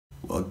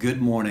Well,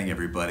 good morning,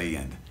 everybody,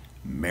 and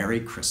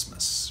Merry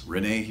Christmas.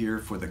 Renee here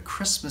for the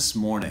Christmas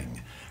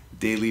morning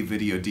daily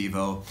video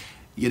devo.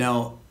 You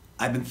know,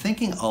 I've been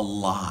thinking a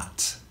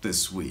lot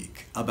this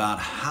week about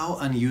how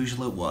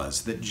unusual it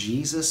was that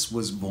Jesus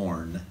was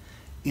born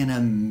in a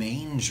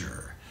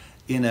manger,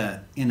 in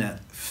a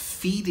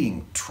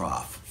feeding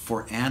trough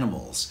for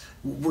animals.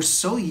 We're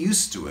so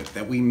used to it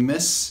that we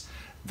miss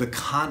the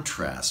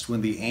contrast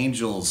when the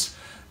angels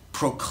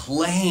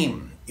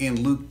proclaim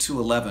in Luke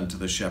 2:11 to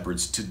the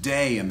shepherds,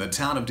 "Today in the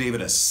town of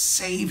David a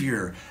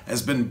Savior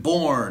has been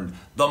born,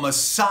 the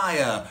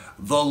Messiah,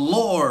 the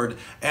Lord,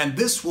 and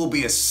this will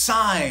be a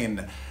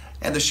sign."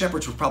 And the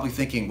shepherds were probably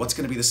thinking, what's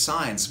going to be the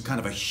sign? Some kind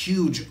of a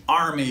huge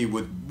army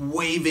with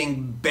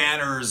waving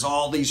banners,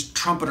 all these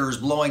trumpeters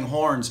blowing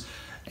horns.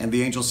 And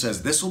the angel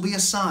says, this will be a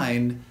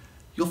sign.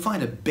 You'll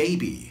find a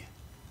baby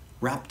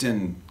wrapped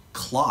in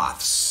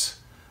cloths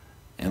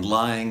and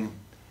lying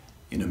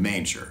in a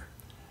manger,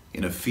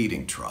 in a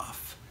feeding trough.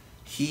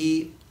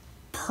 He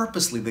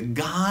purposely, the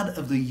God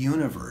of the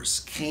universe,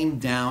 came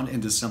down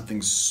into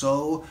something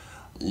so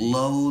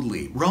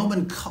lowly.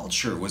 Roman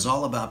culture was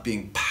all about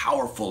being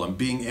powerful and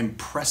being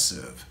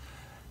impressive.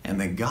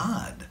 And then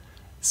God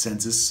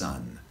sends his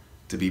son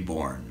to be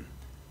born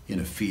in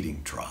a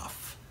feeding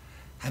trough.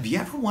 Have you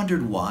ever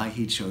wondered why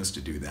he chose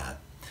to do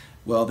that?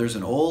 Well, there's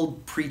an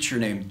old preacher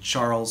named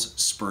Charles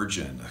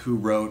Spurgeon who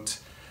wrote,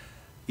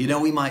 "You know,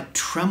 we might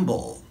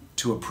tremble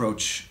to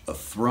approach a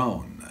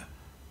throne,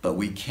 but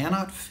we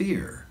cannot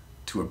fear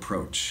to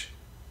approach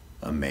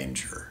a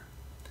manger.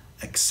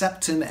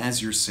 Accept him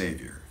as your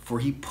Savior,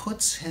 for he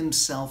puts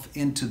himself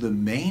into the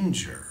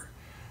manger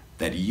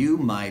that you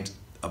might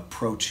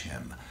approach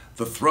him.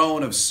 The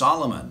throne of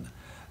Solomon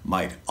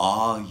might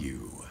awe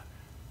you,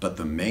 but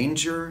the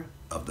manger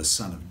of the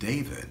Son of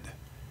David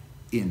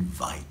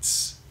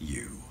invites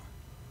you."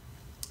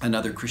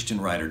 Another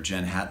Christian writer,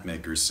 Jen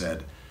Hatmaker,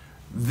 said,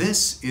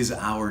 "This is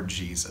our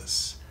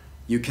Jesus.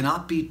 You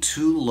cannot be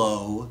too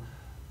low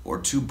or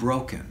too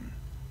broken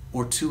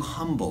or too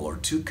humble or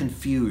too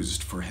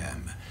confused for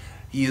him.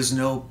 He is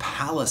no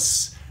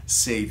palace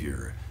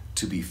Savior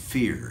to be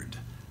feared,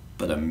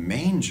 but a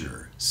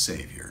manger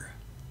Savior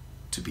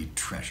to be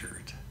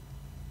treasured."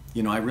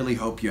 You know, I really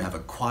hope you have a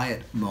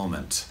quiet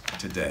moment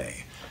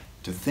today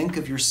to think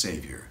of your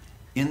Savior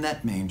in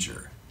that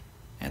manger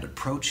and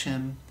approach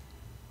him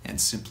and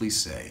simply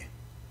say,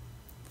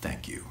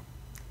 "Thank you."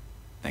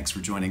 Thanks for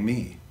joining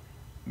me.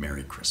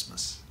 Merry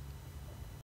Christmas.